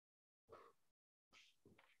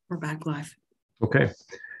We're back live. Okay.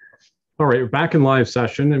 All right, we're back in live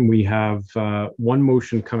session, and we have one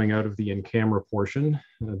motion coming out of the in-camera portion.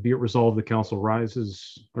 Be it resolved the council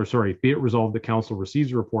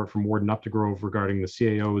receives a report from Warden Updegrove regarding the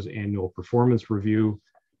CAO's annual performance review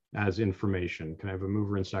as information. Can I have a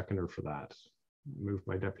mover and seconder for that? Moved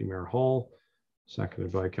by Deputy Mayor Hall,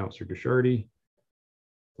 seconded by Councillor Guichardi.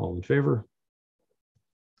 All in favor?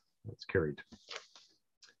 That's carried.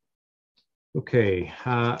 Okay,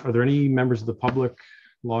 are there any members of the public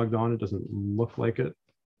logged on? It doesn't look like it.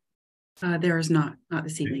 There is not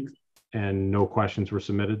this evening. And no questions were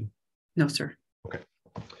submitted? No, sir. Okay.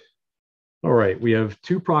 All right, we have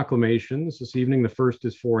two proclamations this evening. The first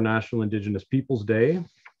is for National Indigenous Peoples Day.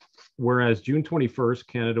 Whereas June 21st,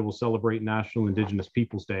 Canada will celebrate National Indigenous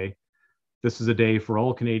Peoples Day. This is a day for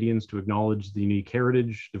all Canadians to acknowledge the unique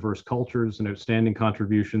heritage, diverse cultures, and outstanding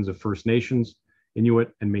contributions of First Nations,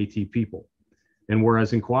 Inuit, and Métis people. And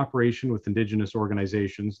whereas in cooperation with Indigenous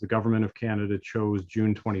organizations, the Government of Canada chose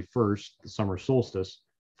June 21st, the summer solstice,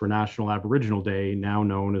 for National Aboriginal Day, now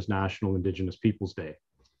known as National Indigenous Peoples Day.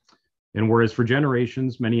 And whereas for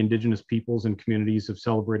generations, many Indigenous peoples and communities have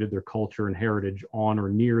celebrated their culture and heritage on or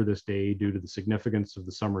near this day due to the significance of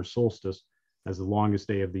the summer solstice as the longest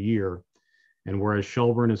day of the year. And whereas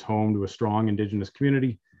Shelburne is home to a strong Indigenous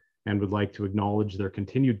community and would like to acknowledge their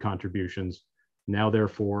continued contributions, now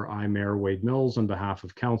therefore, I, Mayor Wade Mills, on behalf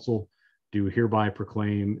of Council, do hereby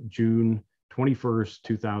proclaim June 21st,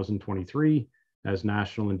 2023 as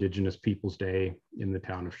National Indigenous Peoples Day in the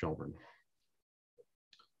town of Shelburne.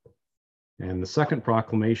 And the second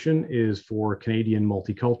proclamation is for Canadian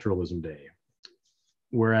Multiculturalism Day.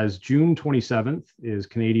 Whereas June 27th is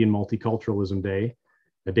Canadian Multiculturalism Day,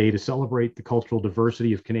 a day to celebrate the cultural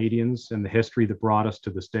diversity of Canadians and the history that brought us to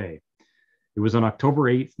this day. It was on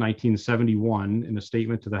October 8th, 1971, in a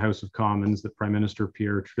statement to the House of Commons that Prime Minister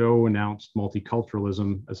Pierre Trudeau announced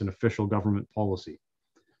multiculturalism as an official government policy.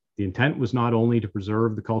 The intent was not only to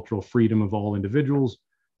preserve the cultural freedom of all individuals,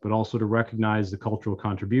 but also to recognize the cultural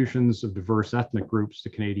contributions of diverse ethnic groups to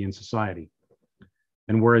Canadian society.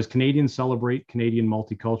 And whereas Canadians celebrate Canadian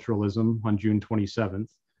multiculturalism on June 27th,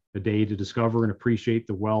 a day to discover and appreciate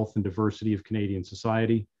the wealth and diversity of Canadian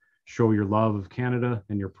society, show your love of Canada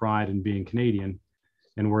and your pride in being Canadian.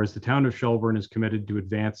 And whereas the town of Shelburne is committed to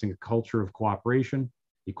advancing a culture of cooperation,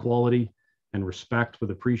 equality, and respect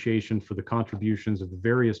with appreciation for the contributions of the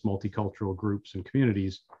various multicultural groups and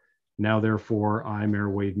communities, now therefore, I,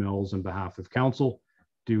 Mayor Wade Mills, on behalf of Council,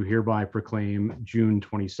 do hereby proclaim June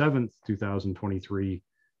 27th, 2023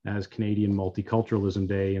 as Canadian Multiculturalism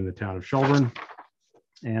Day in the town of Shelburne.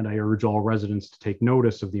 And I urge all residents to take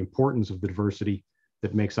notice of the importance of the diversity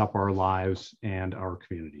that makes up our lives and our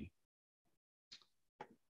community.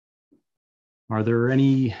 Are there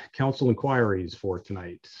any council inquiries for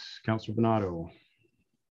tonight? Councillor Bernardo.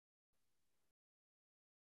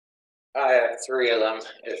 I have three of them,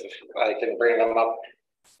 if I can bring them up.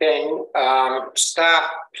 Can staff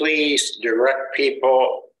please direct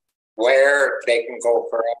people where they can go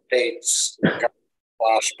for updates regarding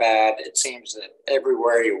Splashpad? It seems that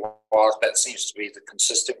everywhere you walk, that seems to be the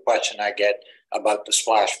consistent question I get about the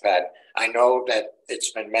Splashpad. I know that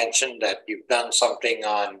it's been mentioned that you've done something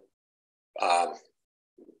on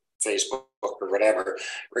Facebook or whatever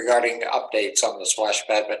regarding updates on the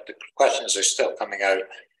Splashpad, but the questions are still coming out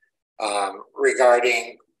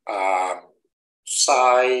regarding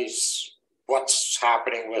size, what's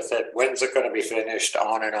happening with it, when's it going to be finished,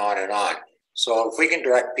 on and on and on. So if we can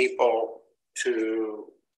direct people to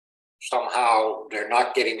somehow they're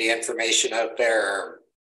not getting the information out there, or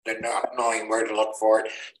they're not knowing where to look for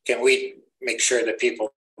it, can we make sure that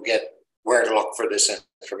people get where to look for this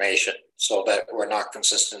information so that we're not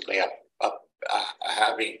consistently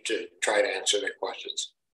having to try to answer their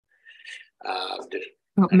questions?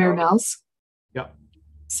 Mayor Mills? Yep.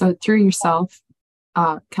 So through yourself,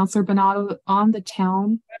 Councillor Bernardo, on the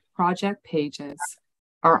town project pages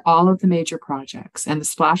are all of the major projects, and the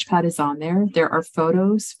Splashpad is on there. There are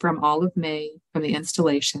photos from all of May from the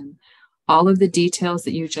installation. All of the details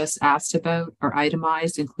that you just asked about are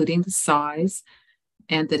itemized, including the size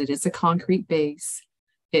and that it is a concrete base.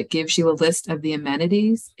 It gives you a list of the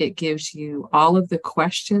amenities. It gives you all of the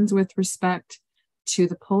questions with respect to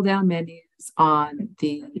the pull-down menus on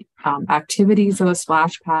the activities of a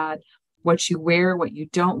Splashpad, what you wear, what you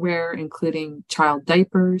don't wear, including child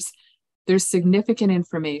diapers. There's significant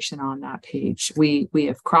information on that page. We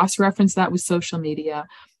have cross-referenced that with social media.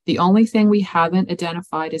 The only thing we haven't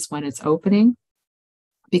identified is when it's opening.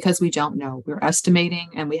 because we don't know. We're estimating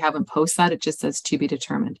and we haven't posted that. It just says to be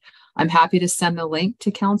determined. I'm happy to send the link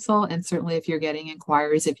to council. And certainly if you're getting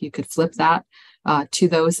inquiries, if you could flip that to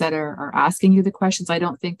those that are asking you the questions. I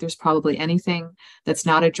don't think there's probably anything that's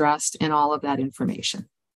not addressed in all of that information.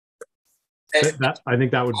 I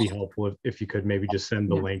think that would be helpful if you could maybe just send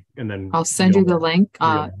the link, and then I'll send you the link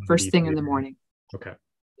first thing in the morning. Okay.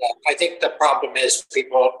 Yeah, I think the problem is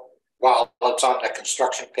people, while it's on the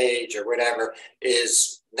construction page or whatever,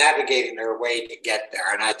 is navigating their way to get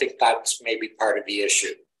there. And I think that's maybe part of the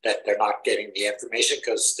issue, that they're not getting the information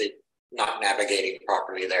because they're not navigating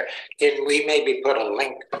properly there. Can we maybe put a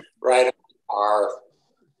link right on our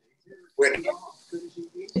window?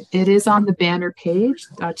 It is on the banner page.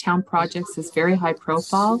 Town Projects is very high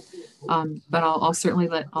profile, but I'll certainly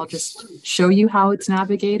I'll just show you how it's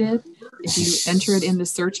navigated. If you enter it in the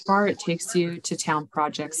search bar, it takes you to Town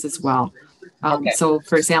Projects as well. Okay. So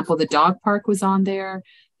for example, the dog park was on there,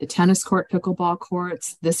 the tennis court, pickleball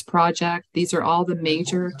courts, this project, these are all the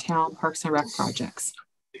major town parks and rec projects.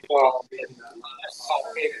 Well,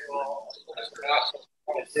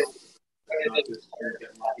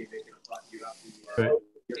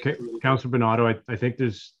 Okay, Councillor Bernardo, I think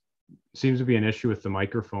there's seems to be an issue with the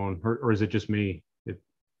microphone, or is it just me?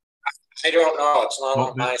 I don't know. It's not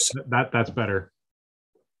on my side. That's better.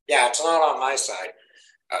 Yeah, it's not on my side.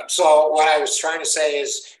 So what I was trying to say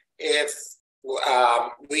is, if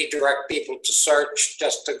we direct people to search,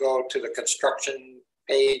 just to go to the construction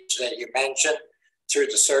page that you mentioned, through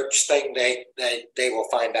the search thing, they will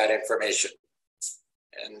find that information,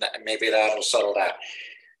 and maybe that'll settle that.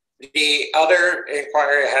 The other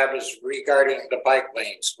inquiry I have is regarding the bike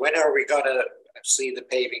lanes. When are we going to see the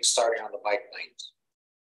paving starting on the bike lanes?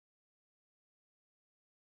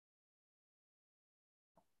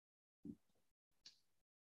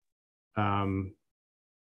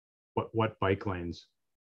 What bike lanes?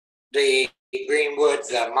 The Greenwood,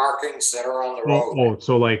 the markings that are on the road. Oh,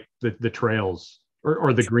 so like the trails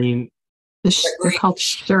or the green. They're called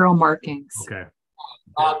Cheryl markings. Okay.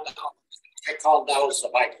 I called those the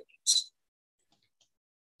bike lanes.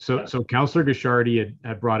 So Councillor Guichardi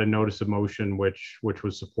had brought a notice of motion, which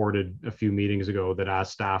was supported a few meetings ago, that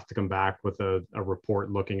asked staff to come back with a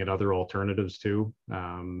report looking at other alternatives too.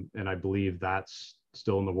 And I believe that's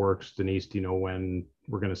still in the works. Denise, do you know when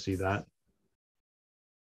we're going to see that?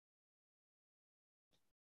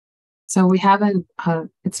 So we haven't,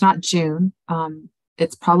 it's not June.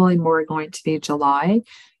 It's probably more going to be July.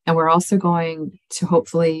 And we're also going to,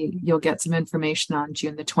 hopefully you'll get some information on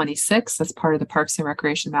June the 26th as part of the Parks and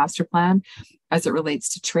Recreation Master Plan as it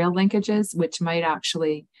relates to trail linkages, which might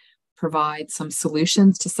actually provide some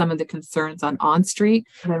solutions to some of the concerns on street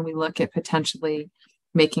when we look at potentially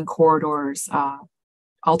making corridors,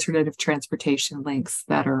 alternative transportation links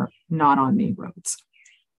that are not on main roads.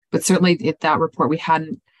 But certainly at that report, we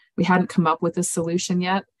hadn't come up with a solution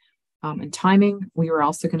yet. And timing, we were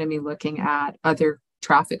also going to be looking at other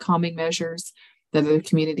traffic calming measures that other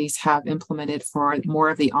communities have implemented for more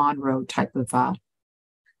of the on-road type of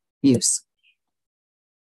use.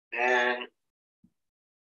 And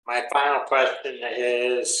my final question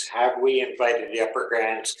is, have we invited the Upper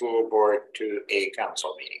Grand School Board to a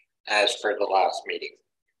council meeting as per the last meeting?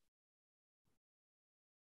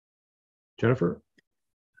 Jennifer?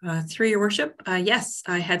 Through your worship, yes,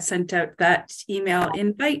 I had sent out that email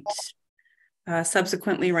invite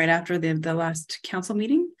subsequently right after the last council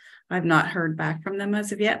meeting. I've not heard back from them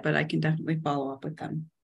as of yet, but I can definitely follow up with them.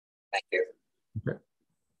 Thank you. Okay.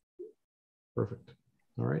 Perfect.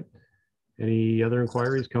 All right. Any other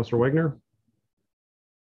inquiries? Councillor Wagner?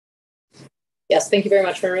 Yes, thank you very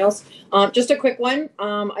much, Mayor Mills. Just a quick one.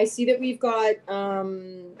 I see that we've got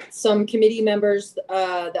some committee members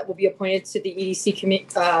that will be appointed to the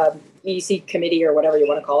EDC committee or whatever you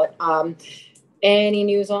want to call it. Any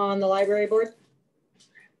news on the library board?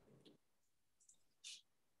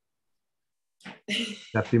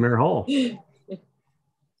 Deputy Mayor Hall.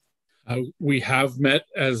 We have met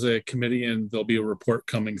as a committee, and there'll be a report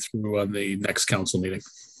coming through on the next council meeting.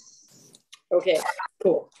 Okay,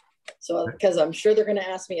 cool. So, because I'm sure they're going to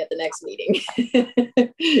ask me at the next meeting.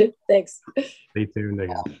 Thanks. Stay tuned, I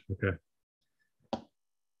guess. Okay.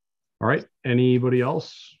 All right. Anybody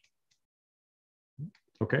else?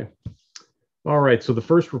 Okay. All right. So the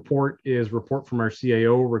first report is report from our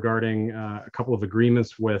CAO regarding a couple of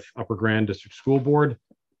agreements with Upper Grand District School Board.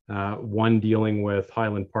 One dealing with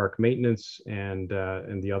Highland Park maintenance, and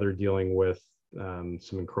the other dealing with some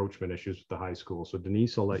encroachment issues with the high school. So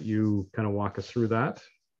Denise, I'll let you kind of walk us through that.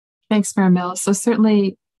 Thanks, Mayor Mills. So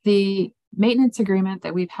certainly the maintenance agreement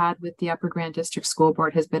that we've had with the Upper Grand District School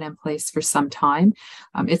Board has been in place for some time.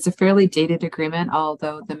 It's a fairly dated agreement,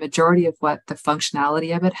 although the majority of what the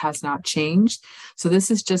functionality of it has not changed. So this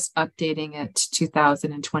is just updating it to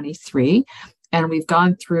 2023. And we've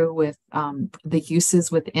gone through with the uses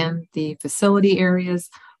within the facility areas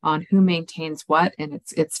on who maintains what, and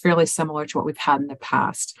it's fairly similar to what we've had in the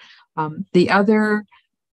past. The other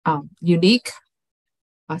unique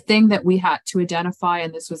thing that we had to identify,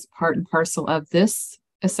 and this was part and parcel of this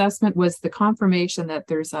assessment, was the confirmation that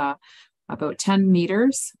there's about 10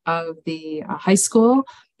 meters of the high school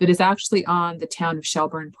that is actually on the town of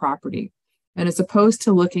Shelburne property. And as opposed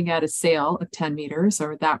to looking at a sale of 10 meters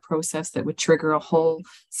or that process that would trigger a whole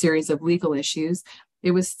series of legal issues,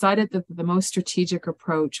 it was decided that the most strategic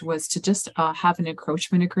approach was to just have an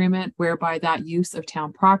encroachment agreement whereby that use of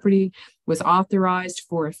town property was authorized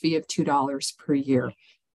for a fee of $2 per year.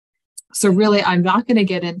 So really, I'm not going to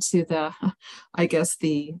get into the, I guess,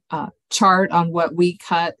 the chart on what we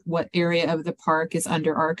cut, what area of the park is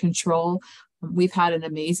under our control. We've had an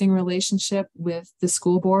amazing relationship with the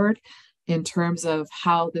school board in terms of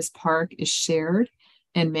how this park is shared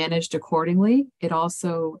and managed accordingly. It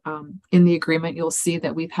also, in the agreement, you'll see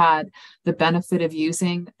that we've had the benefit of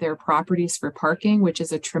using their properties for parking, which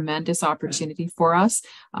is a tremendous opportunity for us.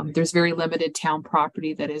 There's very limited town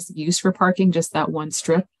property that is used for parking, just that one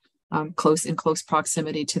strip. In close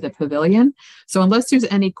proximity to the pavilion. So unless there's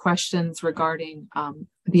any questions regarding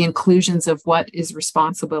the inclusions of what is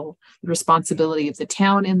the responsibility of the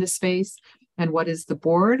town in this space and what is the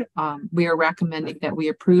board, we are recommending that we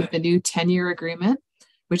approve the new 10-year agreement,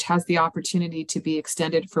 which has the opportunity to be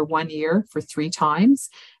extended for 1 year for 3 times,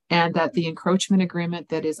 and that the encroachment agreement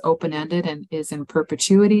that is open-ended and is in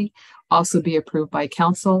perpetuity also be approved by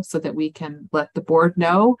council so that we can let the board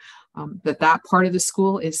know that part of the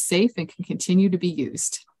school is safe and can continue to be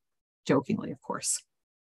used. Jokingly, of course.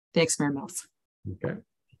 Thanks, Mayor Mills. Okay.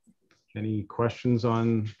 Any questions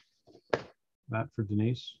on that for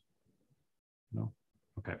Denise? No?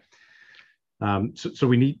 Okay. So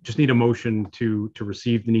we just need a motion to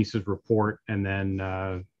receive Denise's report and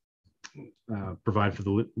then provide for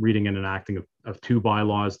the reading and enacting of 2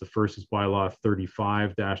 bylaws. The first is bylaw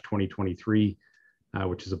 35-2023,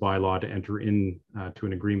 which is a bylaw to enter in to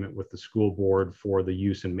an agreement with the school board for the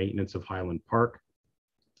use and maintenance of Highland Park.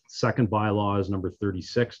 Second bylaw is number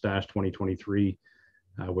 36-2023,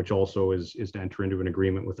 which also is to enter into an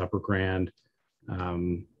agreement with Upper Grand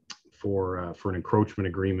for an encroachment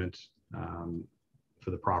agreement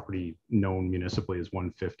for the property known municipally as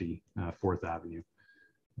 150 4th Avenue.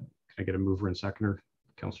 Can I get a mover and seconder?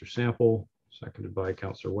 Councillor Sample, seconded by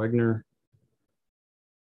Councillor Wagner.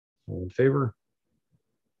 All in favor?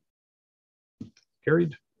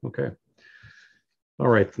 Carried. Okay. All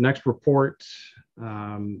right. The next report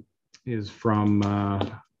is from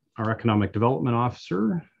our Economic Development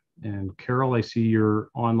Officer. And Carol, I see you're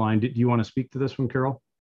online. Do you want to speak to this one, Carol?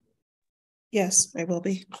 Yes, I will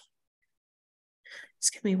be.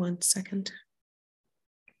 Just give me 1 second.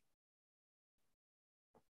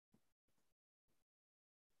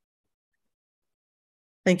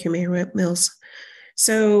 Thank you, Mayor Mills.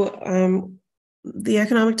 So the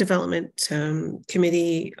Economic Development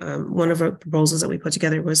Committee, one of our proposals that we put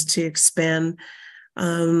together was to expand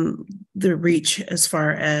the reach as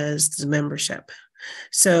far as the membership.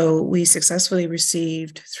 So we successfully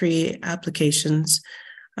received 3 applications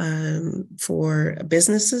for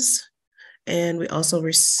businesses, and we also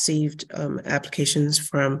received applications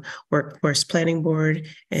from Workforce Planning Board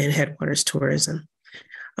and Headwaters Tourism.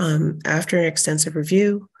 After an extensive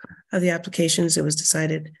review of the applications, it was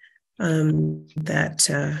decided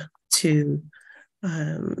that to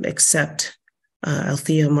accept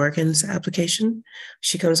Althea Morgan's application.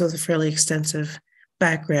 She comes with a fairly extensive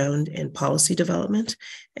background in policy development,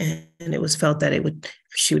 and it was felt that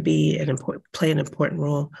she would be play an important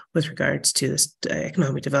role with regards to this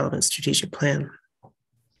economic development strategic plan.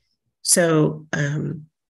 So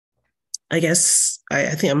I guess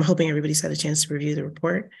I'm hoping everybody's had a chance to review the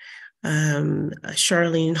report.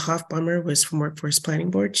 Charlene Hofbaumer was from Workforce Planning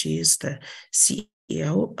Board. She is the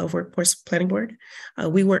CEO of Workforce Planning Board.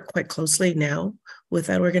 We work quite closely now with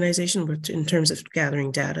that organization in terms of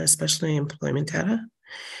gathering data, especially employment data.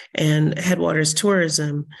 And Headwaters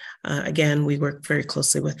Tourism, again, we work very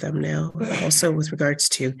closely with them now, also with regards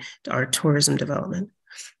to our tourism development.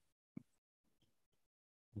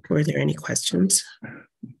 Were there any questions?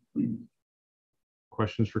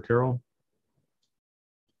 Questions for Carol?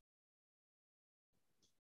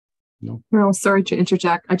 No. Well, sorry to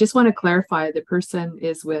interject. I just want to clarify the person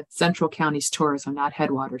is with Central Counties Tourism, not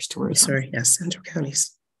Headwaters Tourism. Sorry, yes, Central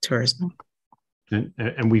Counties Tourism.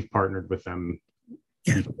 And we've partnered with them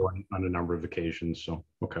Yeah. on a number of occasions. So,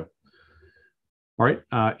 okay. All right.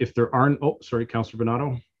 If there aren't, oh, sorry, Councillor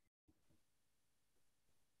Bernardo.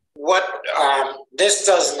 This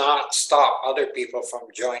does not stop other people from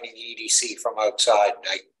joining EDC from outside,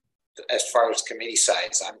 like as far as committee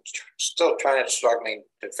size. I'm still struggling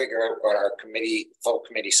to figure out what our full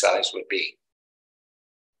committee size would be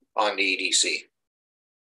on the EDC.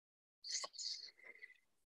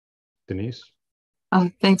 Denise?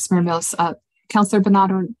 Thanks, Mayor Mills. Councillor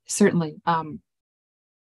Bernardo, certainly.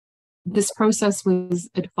 This process was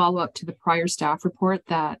a follow-up to the prior staff report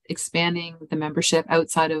that expanding the membership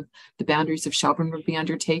outside of the boundaries of Shelburne would be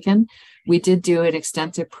undertaken. We did do an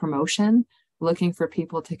extensive promotion looking for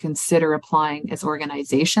people to consider applying as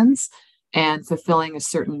organizations and fulfilling a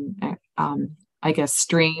certain, I guess,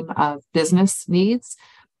 stream of business needs.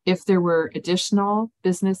 If there were additional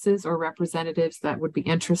businesses or representatives that would be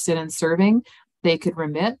interested in serving, they could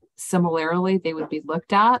remit. Similarly, they would be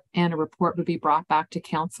looked at and a report would be brought back to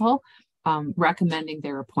council recommending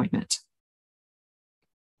their appointment.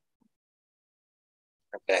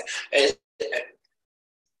 Okay.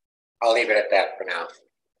 I'll leave it at that for now.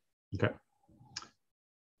 Okay.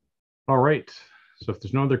 All right. So if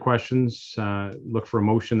there's no other questions, look for a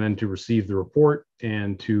motion then to receive the report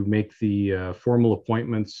and to make the formal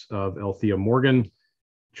appointments of Althea Morgan,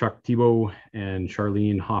 Chuck Thibault, and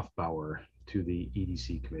Charlene Hoffbauer to the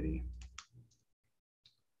EDC committee.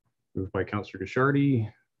 Moved by Councillor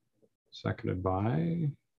Guichardi, seconded by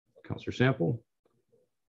Councillor Sample.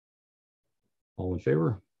 All in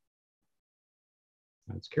favor?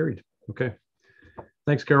 That's carried. Okay.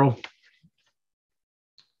 Thanks, Carol.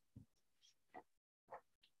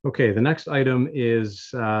 Okay, the next item is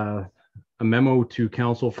a memo to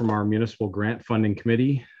council from our municipal grant funding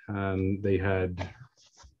committee. They had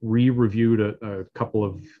re-reviewed a couple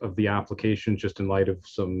of the applications just in light of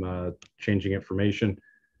some changing information.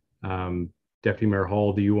 Deputy Mayor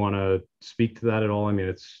Hall, do you want to speak to that at all? I mean,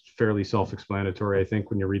 it's fairly self-explanatory, I think,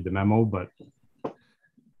 when you read the memo, but.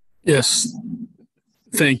 Yes,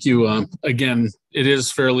 thank you. Again, it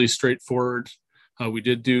is fairly straightforward. We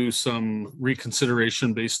did do some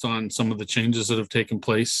reconsideration based on some of the changes that have taken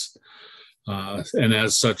place. And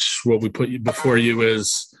as such, what we put before you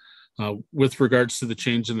is, with regards to the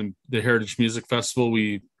change in the Heritage Music Festival,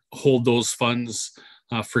 we hold those funds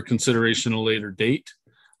for consideration at a later date,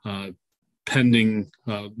 pending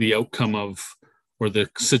the outcome of, or the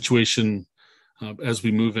situation as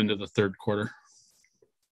we move into the third quarter.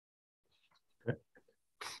 Okay.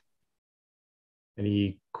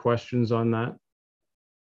 Any questions on that?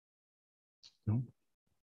 No.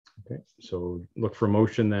 Okay, so look for a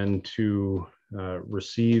motion then to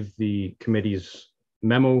receive the committee's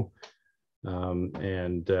memo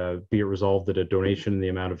and be it resolved that a donation in the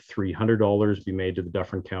amount of $300 be made to the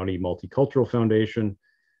Dufferin County Multicultural Foundation,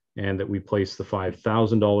 and that we place the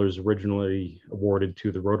 $5,000 originally awarded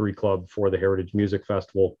to the Rotary Club for the Heritage Music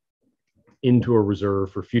Festival into a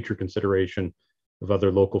reserve for future consideration of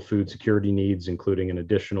other local food security needs, including an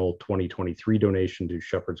additional 2023 donation to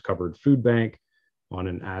Shepherd's Cupboard Food Bank on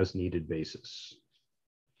an as-needed basis.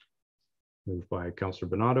 Moved by Councillor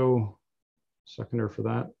Bernardo, seconder for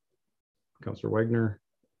that, Councillor Wagner.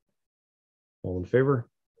 All in favor?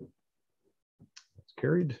 That's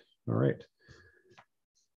carried. All right.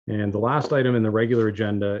 And the last item in the regular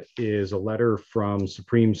agenda is a letter from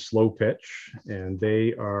Supreme Slow Pitch, and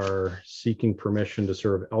they are seeking permission to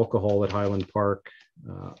serve alcohol at Highland Park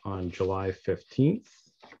on July 15th.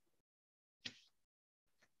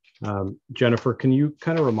 Jennifer, can you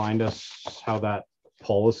kind of remind us how that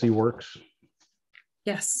policy works?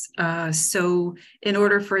 Yes. So in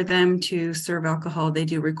order for them to serve alcohol, they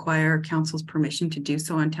do require council's permission to do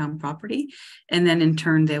so on town property. And then in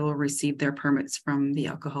turn, they will receive their permits from the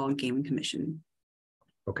Alcohol and Gaming Commission.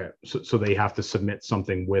 Okay, so they have to submit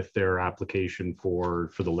something with their application for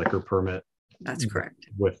the liquor permit? That's correct.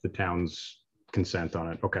 With the town's consent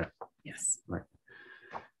on it. Okay. Yes. Right.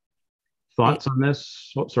 Thoughts on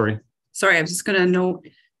this? Oh, sorry. Sorry, I was just going to note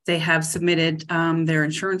they have submitted their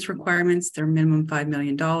insurance requirements, their minimum $5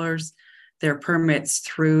 million, their permits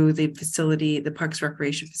through the facility, the Parks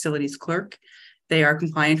Recreation Facilities clerk. They are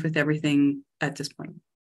compliant with everything at this point.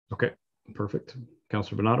 Okay, perfect.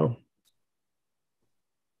 Councillor Bernardo.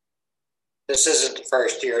 This isn't the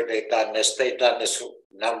first year they've done this. They've done this a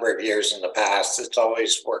number of years in the past. It's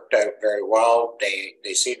always worked out very well.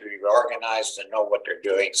 They seem to be organized and know what they're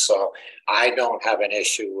doing. So I don't have an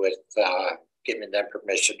issue with giving them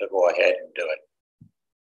permission to go ahead and do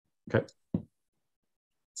it. Okay.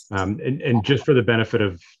 And just for the benefit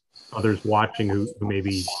of others watching who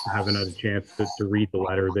maybe haven't had a chance to read the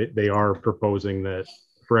letter, they are proposing that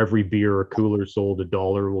for every beer or cooler sold,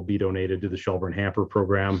 $1 will be donated to the Shelburne Hamper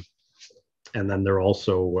program. And then they're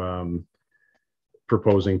also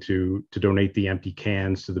proposing to donate the empty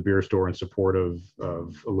cans to the beer store in support of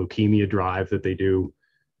a leukemia drive that they do.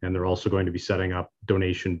 And they're also going to be setting up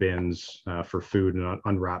donation bins for food and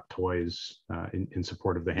unwrapped toys in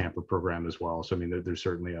support of the Hamper program as well. So, I mean, there's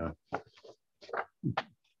certainly a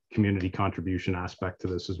community contribution aspect to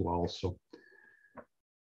this as well. So,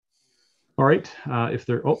 all right, if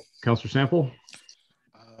there, Councillor Sample.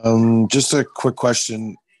 Just a quick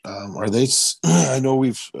question. Are they, I know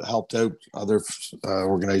we've helped out other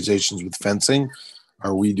organizations with fencing.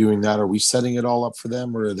 Are we doing that? Are we setting it all up for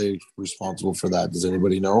them, or are they responsible for that? Does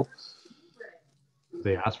anybody know?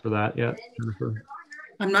 They asked for that yet, Jennifer?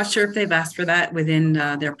 I'm not sure if they've asked for that within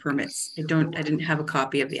their permits. I didn't have a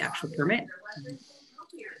copy of the actual permit.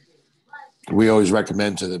 We always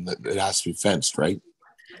recommend to them that it has to be fenced, right?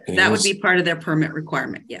 That would be part of their permit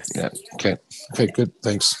requirement, yes. Yeah, okay. Okay, good,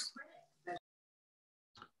 thanks.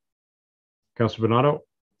 Councillor Bernardo?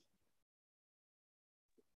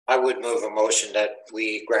 I would move a motion that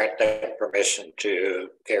we grant them permission to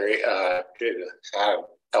carry, to have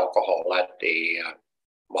alcohol at the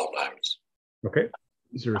malt times. Okay,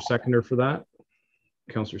 is there a seconder for that?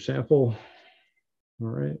 Councillor Sample. All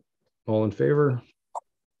right, all in favor?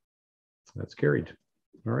 That's carried.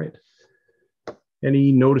 All right.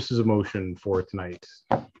 Any notices of motion for tonight?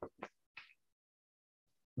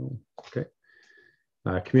 Okay.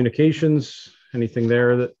 Communications, anything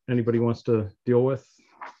there that anybody wants to deal with?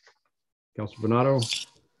 Councillor Bernardo?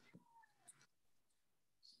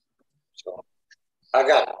 So I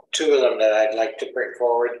got two of them that I'd like to bring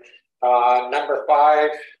forward. Number 5,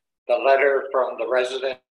 the letter from the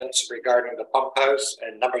residents regarding the pump house,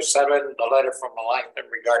 and number 7, the letter from Melanchthon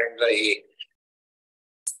regarding the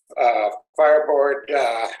fire board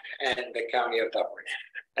and the county of Dublin.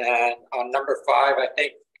 And on number 5, I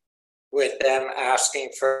think with them asking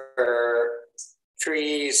for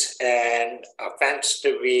trees and a fence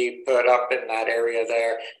to be put up in that area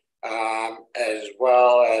there, as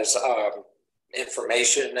well as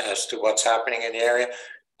information as to what's happening in the area,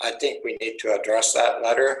 I think we need to address that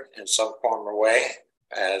letter in some form or way,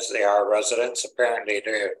 as they are residents. Apparently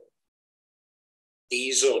their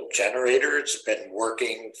diesel generator's been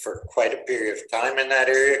working for quite a period of time in that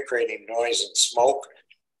area, creating noise and smoke.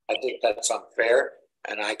 I think that's unfair.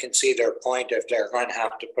 And I can see their point if they're going to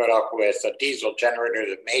have to put up with a diesel generator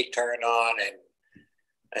that may turn on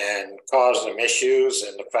and cause them issues.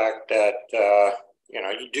 And the fact that, you know,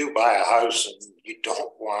 you do buy a house and you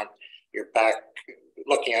don't want your back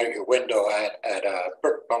looking out your window at a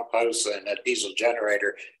brick pump house and a diesel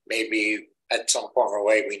generator, maybe at some form or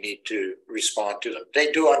way we need to respond to them.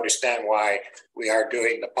 They do understand why we are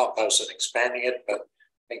doing the pump house and expanding it, but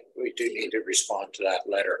I think we do need to respond to that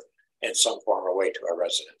letter in some form or way to our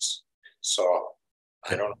residents. So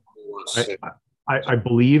I don't know who wants to. I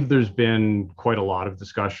believe there's been quite a lot of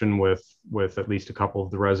discussion with at least a couple of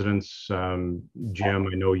the residents. Jim,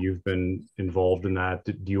 I know you've been involved in that.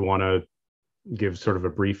 Do you want to give sort of a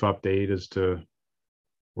brief update as to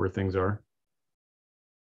where things are?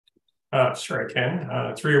 Sure, I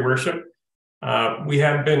can. Through your worship, we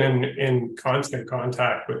have been in constant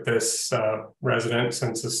contact with this resident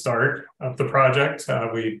since the start of the project.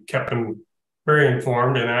 We kept them very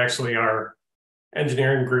informed, and actually our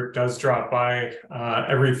engineering group does drop by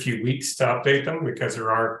every few weeks to update them because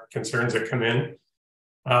there are concerns that come in.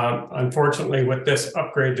 Unfortunately, with this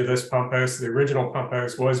upgrade to this pump house, the original pump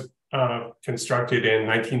house was constructed in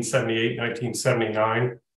 1978,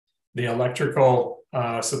 1979. The electrical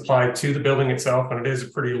supply to the building itself, and it is a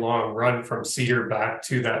pretty long run from Cedar back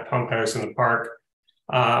to that pump house in the park,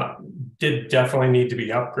 did definitely need to be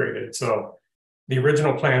upgraded. So the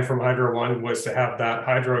original plan from Hydro One was to have that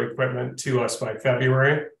hydro equipment to us by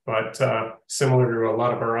February, but similar to a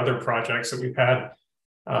lot of our other projects that we've had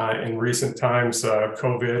in recent times,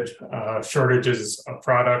 COVID, shortages of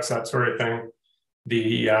products, that sort of thing,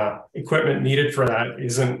 the equipment needed for that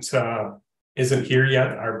isn't here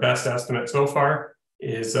yet. Our best estimate so far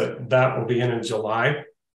is that will be in July.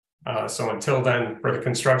 So until then, for the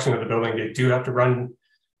construction of the building, they do have to run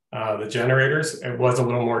the generators. It was a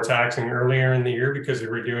little more taxing earlier in the year because they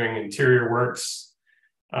were doing interior works,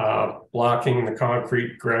 blocking the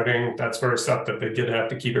concrete, grouting, that sort of stuff that they did have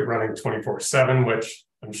to keep it running 24/7, which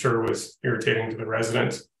I'm sure was irritating to the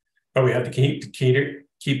residents. But we had to keep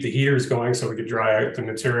the heaters going so we could dry out the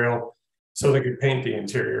material so they could paint the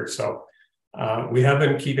interior. So We have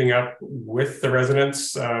been keeping up with the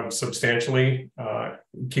residents substantially,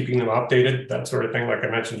 keeping them updated, that sort of thing, like I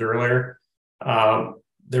mentioned earlier.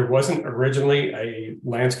 There wasn't originally a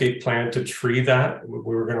landscape plan to tree that.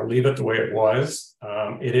 We were going to leave it the way it was.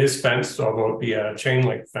 It is fenced, although it be a chain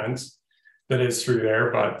link fence that is through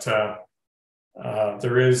there, but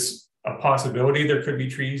there is a possibility there could be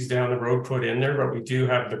trees down the road put in there, but we do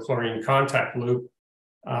have the chlorine contact loop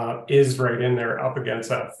is right in there up against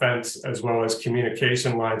that fence, as well as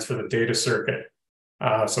communication lines for the data circuit.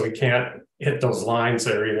 So we can't hit those lines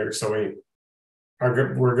there either. So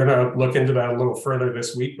we're going to look into that a little further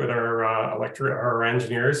this week with our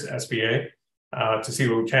engineers, SBA, to see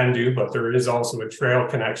what we can do. But there is also a trail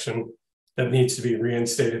connection that needs to be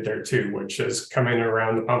reinstated there too, which is coming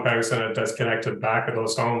around the pump house, and it does connect to the back of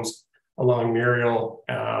those homes along Muriel,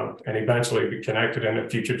 and eventually be connected into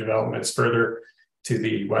future developments further to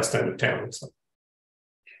the west end of town. So.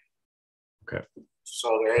 Okay.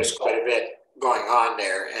 So there is quite a bit going on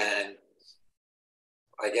there, and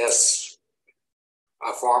I guess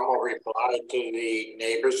a formal reply to the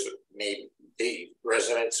neighbors, maybe the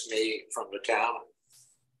residents, me from the town,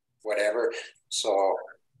 whatever. So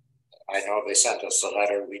I know they sent us a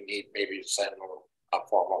letter. We need maybe to send a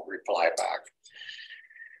formal reply back.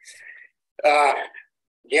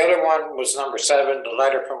 The other one was number 7, the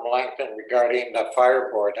letter from Langton regarding the fire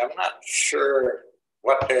board. I'm not sure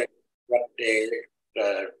what they're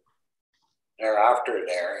after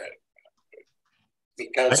there,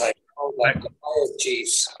 because I know that the fire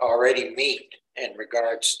chiefs already meet in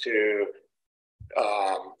regards to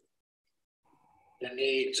the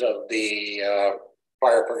needs of the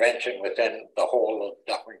fire prevention within the whole of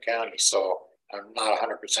Dufferin County. So I'm not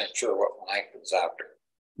 100% sure what Langton's after.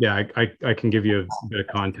 Yeah, I can give you a bit of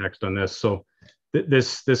context on this. So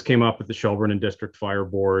this came up at the Shelburne and District Fire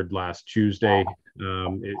Board last Tuesday.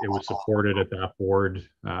 It was supported at that board.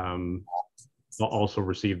 Also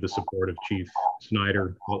received the support of Chief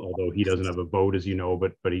Snyder, although he doesn't have a vote, as you know,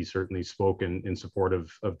 but he certainly spoke in support of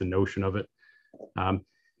the notion of it.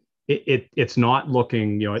 It's not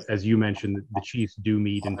looking, you know, as you mentioned, the chiefs do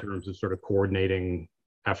meet in terms of sort of coordinating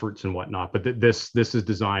efforts and whatnot, but this is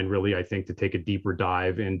designed really, I think, to take a deeper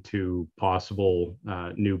dive into possible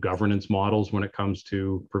new governance models when it comes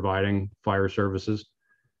to providing fire services.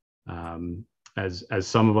 As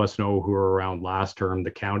some of us know who were around last term,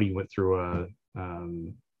 the county went through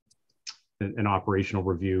an operational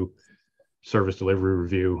review, service delivery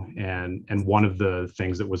review, and one of the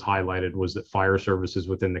things that was highlighted was that fire services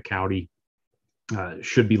within the county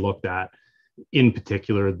should be looked at. In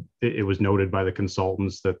particular, it was noted by the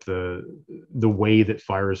consultants that the way that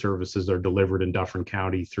fire services are delivered in Dufferin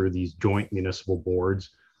County through these joint municipal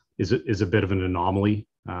boards is a bit of an anomaly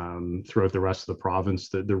throughout the rest of the province.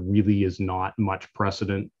 That there really is not much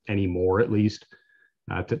precedent anymore, at least,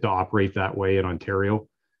 to operate that way in Ontario.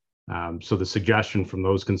 So the suggestion from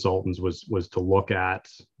those consultants was to look at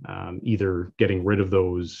either getting rid of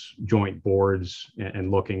those joint boards and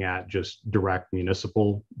looking at just direct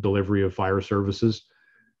municipal delivery of fire services.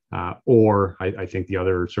 Or I think the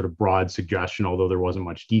other sort of broad suggestion, although there wasn't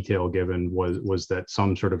much detail given, was that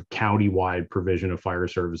some sort of county-wide provision of fire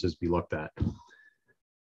services be looked at.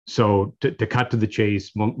 So to cut to the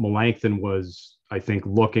chase, Melanchthon was, I think,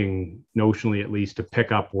 looking notionally at least to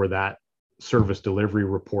pick up where that service delivery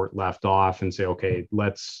report left off and say, okay,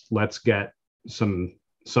 let's get some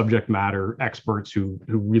subject matter experts who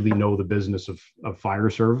really know the business of fire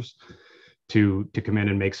service to come in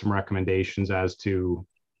and make some recommendations as to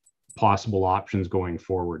possible options going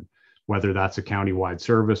forward, whether that's a county-wide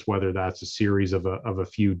service, whether that's a series of a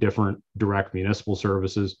few different direct municipal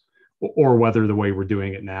services, or whether the way we're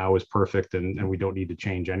doing it now is perfect and we don't need to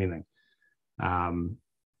change anything.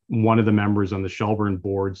 One of the members on the Shelburne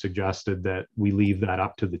board suggested that we leave that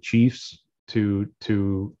up to the chiefs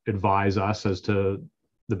to advise us as to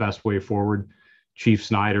the best way forward. Chief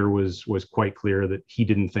Snyder was quite clear that he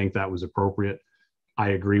didn't think that was appropriate. I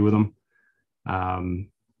agree with him.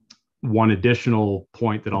 One additional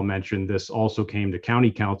point that I'll mention, this also came to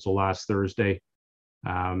County Council last Thursday.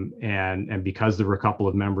 And because there were a couple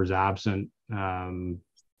of members absent,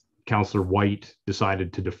 Councillor White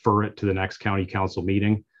decided to defer it to the next County Council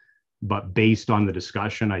meeting. But based on the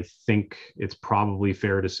discussion, I think it's probably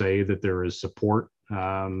fair to say that there is support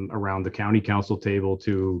around the County Council table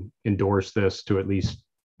to endorse this, to at least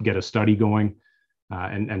get a study going,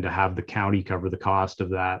 and to have the county cover the cost of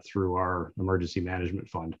that through our emergency management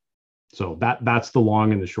fund. So that's the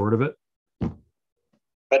long and the short of it.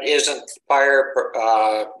 But isn't fire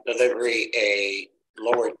delivery a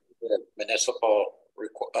lower municipal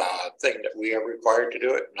thing that we are required to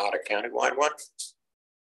do it, not a countywide one?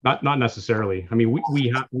 Not necessarily. I mean,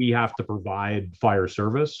 we have to provide fire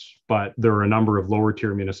service, but there are a number of lower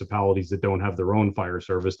tier municipalities that don't have their own fire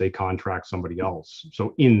service. They contract somebody else.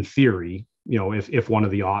 So in theory, you know, if one of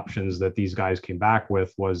the options that these guys came back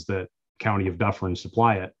with was that County of Dufferin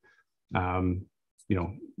supply it, you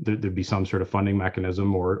know, there'd be some sort of funding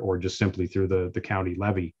mechanism, or just simply through the county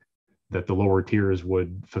levy, that the lower tiers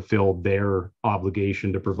would fulfill their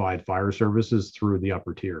obligation to provide fire services through the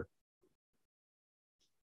upper tier.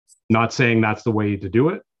 Not saying that's the way to do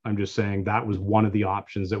it. I'm just saying that was one of the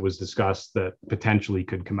options that was discussed that potentially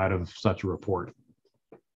could come out of such a report.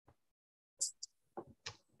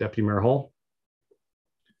 Deputy Mayor Hall.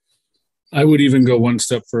 I would even go one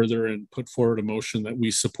step further and put forward a motion that we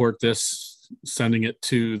support this, sending it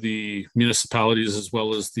to the municipalities as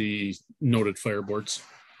well as the noted fire boards.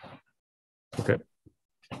 Okay.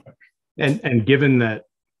 And given that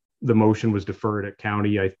the motion was deferred at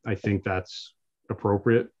county, I think that's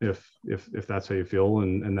appropriate if that's how you feel,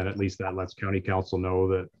 and then at least that lets county council know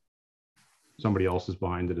that somebody else is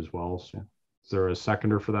behind it as well. So is there a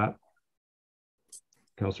seconder for that?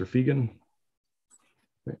 Councillor Fegan.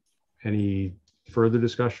 Okay. Any further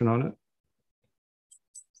discussion on it?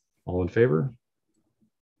 All in favor?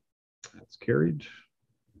 That's carried.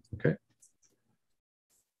 Okay.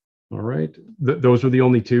 All right. Those were the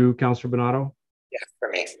only two, Councillor Bernardo? Yeah, for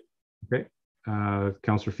me. Okay.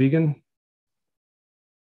 Councillor Fegan.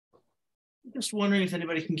 Just wondering if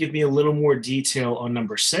anybody can give me a little more detail on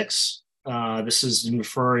number 6. This is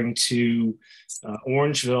referring to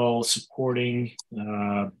Orangeville supporting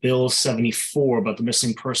Bill 74 about the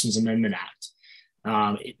Missing Persons Amendment Act.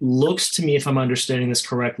 It looks to me, if I'm understanding this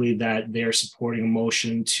correctly, that they're supporting a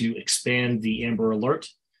motion to expand the Amber Alert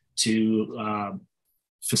to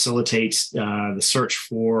facilitate the search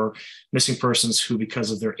for missing persons who,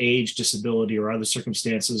 because of their age, disability, or other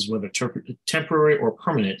circumstances, whether temporary or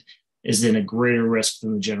permanent, is in a greater risk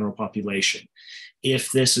than the general population.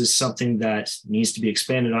 If this is something that needs to be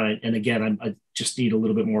expanded on, and again, I just need a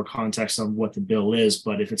little bit more context on what the bill is,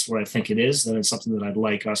 but if it's what I think it is, then it's something that I'd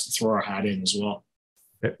like us to throw our hat in as well.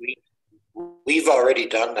 We've already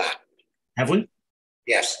done that. Have we?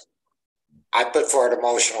 Yes. I put forward a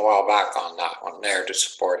motion a while back on that one there to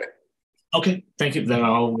support it. Okay, thank you. Then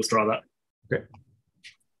I'll withdraw that. Okay.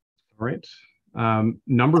 All right.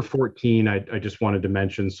 Number 14, I just wanted to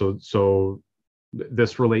mention, so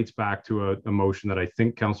this relates back to a motion that I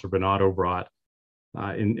think Councillor Bernardo brought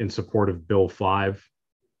in support of Bill 5.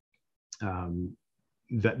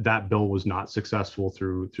 That bill was not successful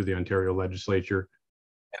through the Ontario legislature.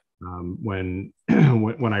 When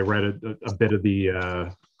I read a bit of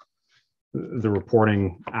the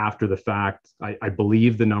reporting after the fact, I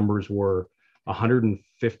believe the numbers were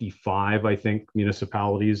 155, I think,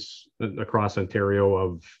 municipalities across Ontario,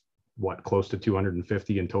 of what, close to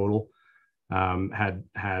 250 in total,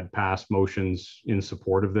 had passed motions in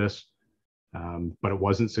support of this, but it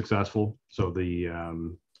wasn't successful. So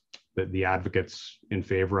the advocates in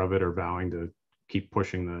favor of it are vowing to keep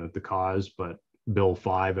pushing the cause, but Bill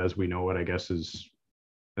 5, as we know it, I guess, is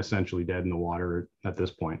essentially dead in the water at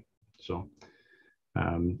this point. So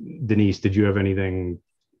Denise, did you have anything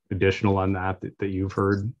additional on that you've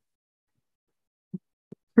heard?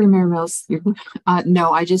 Premier Mills,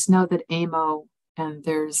 no, I just know that AMO, and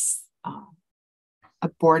there's a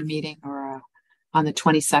board meeting on the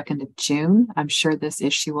 22nd of June. I'm sure this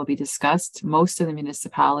issue will be discussed. Most of the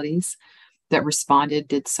municipalities that responded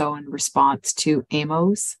did so in response to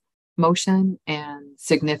AMO's motion and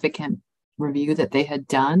significant review that they had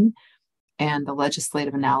done, and the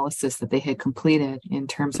legislative analysis that they had completed in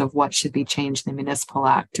terms of what should be changed in the Municipal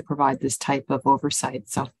Act to provide this type of oversight.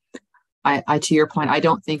 So I to your point, I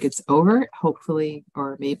don't think it's over. Hopefully,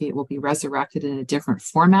 or maybe it will be resurrected in a different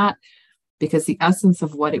format, because the essence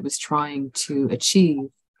of what it was trying to achieve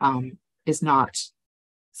is not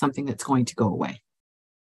something that's going to go away.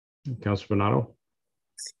 Councillor Bernardo?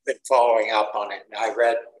 Been following up on it, and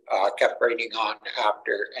I kept reading on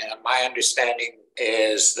after, and my understanding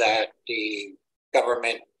is that the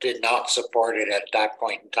government did not support it at that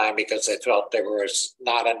point in time because they felt there was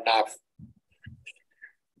not enough.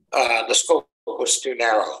 The scope was too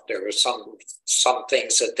narrow. There were some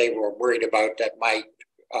things that they were worried about that might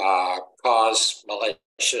cause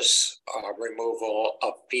malicious removal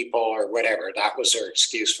of people or whatever. That was their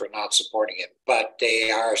excuse for not supporting it. But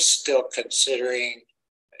they are still considering.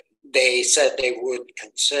 They said they would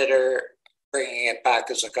consider bringing it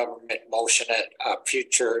back as a government motion at a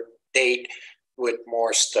future date with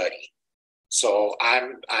more study. So I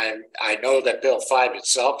know that Bill 5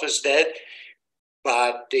 itself is dead,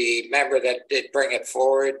 but the member that did bring it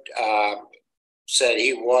forward said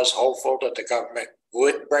he was hopeful that the government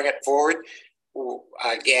would bring it forward.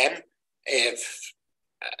 Again, if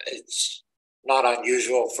it's not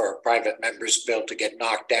unusual for a private member's bill to get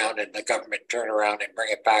knocked down and the government turn around and bring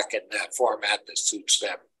it back in that format that suits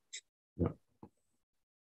them. Yeah.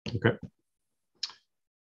 Okay.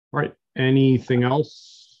 All right. Anything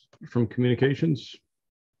else from communications?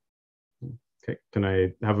 Okay. Can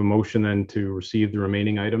I have a motion then to receive the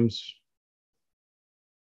remaining items?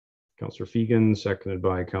 Councillor Fegan, seconded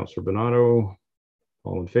by Councillor Bernardo.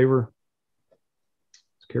 All in favor?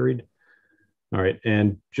 It's carried. All right.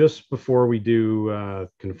 And just before we do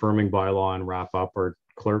confirming bylaw and wrap up, our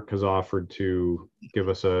clerk has offered to give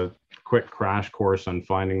us a quick crash course on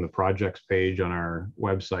finding the projects page on our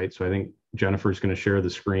website. So I think Jennifer's going to share the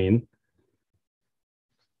screen.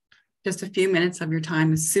 Just a few minutes of your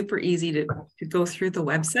time is super easy to go through the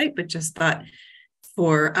website, but just thought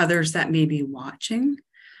for others that may be watching,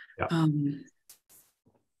 I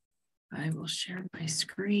will share my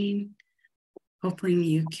screen. Hopefully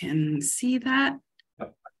you can see that.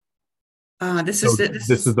 This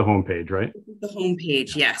is the home page, right? The home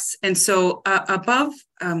page, yes. And so above,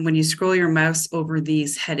 when you scroll your mouse over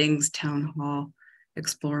these headings, Town Hall,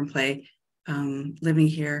 Explore and Play, Living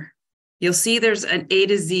Here, you'll see there's an A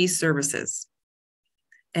to Z services.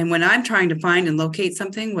 And when I'm trying to find and locate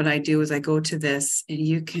something, what I do is I go to this and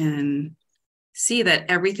you can see that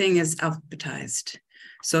everything is alphabetized.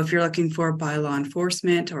 So if you're looking for bylaw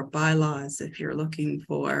enforcement or bylaws, if you're looking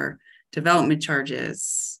for development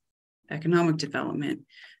charges, economic development.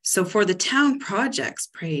 So for the town projects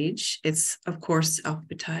page, it's of course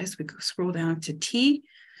alphabetized. We go scroll down to T,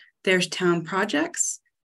 there's town projects,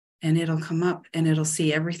 and it'll come up and it'll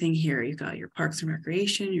see everything here. You've got your Parks and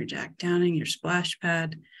Recreation, your Jack Downing, your splash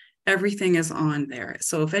pad, everything is on there.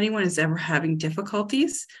 So if anyone is ever having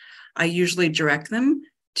difficulties, I usually direct them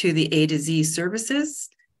to the A to Z services,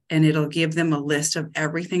 and it'll give them a list of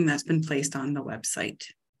everything that's been placed on the website.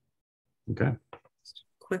 Okay.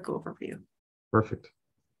 Quick overview. Perfect.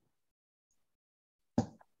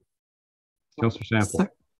 Councillor Sample.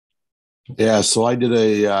 Yeah, so I did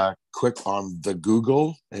a quick on the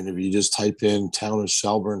Google, and if you just type in Town of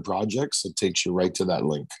Shelburne projects, it takes you right to that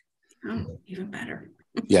link. Oh, even better.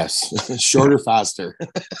 Yes, shorter, faster.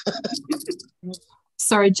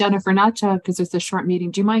 Sorry, Jennifer, not because it's a short meeting.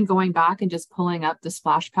 Do you mind going back and just pulling up the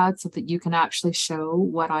splash pad so that you can actually show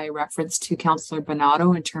what I referenced to Councillor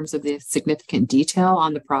Bernardo in terms of the significant detail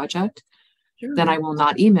on the project? Sure. Then I will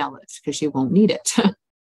not email it because you won't need it.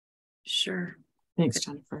 Sure. Thanks,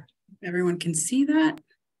 Jennifer. Everyone can see that.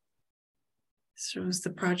 Shows the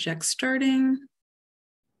project starting.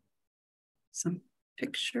 Some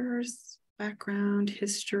pictures, background,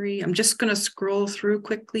 history. I'm just going to scroll through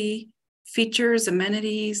quickly. Features,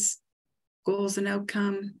 amenities, goals and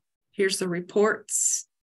outcome. Here's the reports,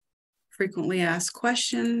 frequently asked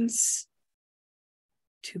questions,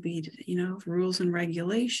 to be, rules and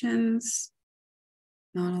regulations,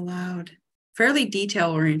 not allowed. Fairly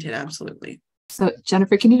detail oriented, absolutely. So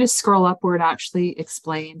Jennifer, can you just scroll up where it actually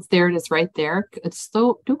explains? There it is right there. It's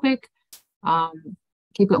so too quick.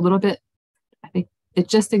 Keep it a little bit. I think it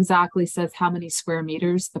just exactly says how many square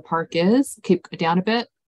meters the park is. Keep it down a bit.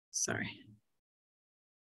 Sorry.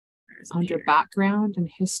 Under background and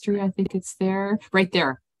history, I think it's there. Right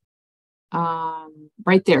there.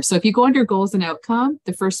 Right there. So if you go under goals and outcome,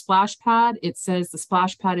 the first splash pad, it says the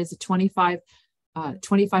splash pad is a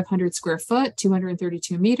 2,500 square foot,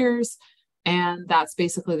 232 meters. And that's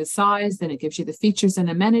basically the size. Then it gives you the features and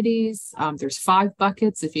amenities. There's 5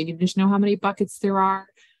 buckets if you need to know how many buckets there are.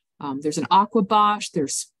 There's an aqua bosh,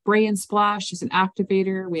 there's spray and splash, there's an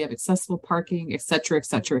activator, we have accessible parking, etc.,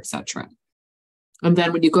 etc., etc. And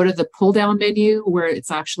then when you go to the pull down menu where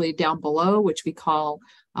it's actually down below, which we call,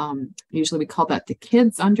 usually we call that the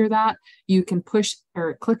kids under that, you can push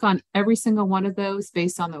or click on every single one of those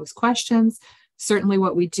based on those questions. Certainly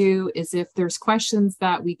what we do is if there's questions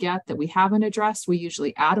that we get that we haven't addressed, we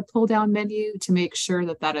usually add a pull down menu to make sure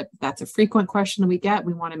that that's a frequent question we get.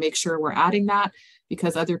 We want to make sure we're adding that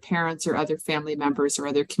because other parents or other family members or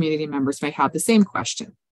other community members may have the same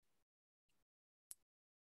question.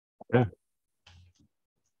 Yeah.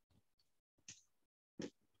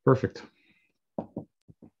 Perfect. All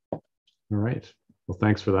right. Well,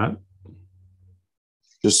 thanks for that.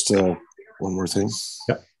 Just one more thing.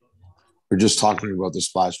 Yep. We're just talking about the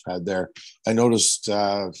splash pad there. I noticed,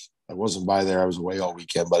 I wasn't by there, I was away all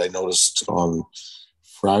weekend, but I noticed on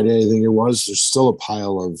Friday, I think it was, there's still a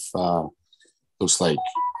pile of, looks like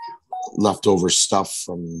leftover stuff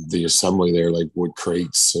from the assembly there, like wood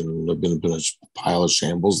crates, and there's been a pile of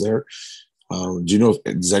shambles there.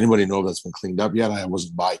 Does anybody know if that's been cleaned up yet? I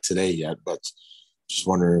wasn't by today yet, but Just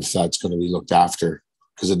wondering if that's going to be looked after,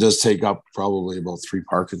 because it does take up probably about 3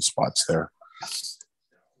 parking spots there.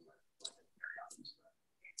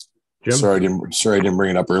 Jim? Sorry, I didn't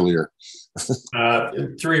bring it up earlier.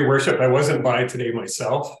 Through your worship, I wasn't by today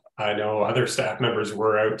myself. I know other staff members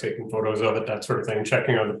were out taking photos of it, that sort of thing,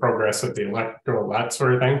 checking on the progress of the electrical, that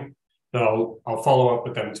sort of thing. So I'll follow up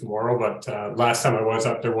with them tomorrow, but last time I was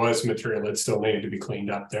up, there was material that still needed to be cleaned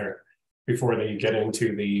up there before they get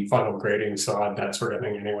into the final grading sod, that sort of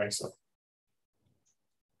thing anyway. So.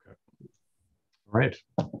 All right.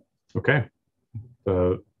 Okay.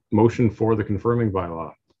 The motion for the confirming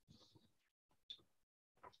bylaw.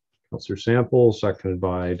 Councillor Sample, seconded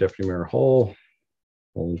by Deputy Mayor Hall.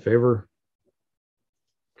 All in favor?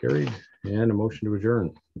 Carried. And a motion to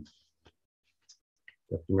adjourn.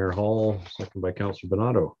 Deputy Mayor Hall, seconded by Councillor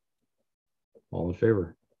Bernardo. All in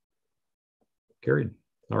favor? Carried.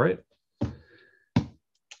 All right.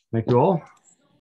 Thank you all.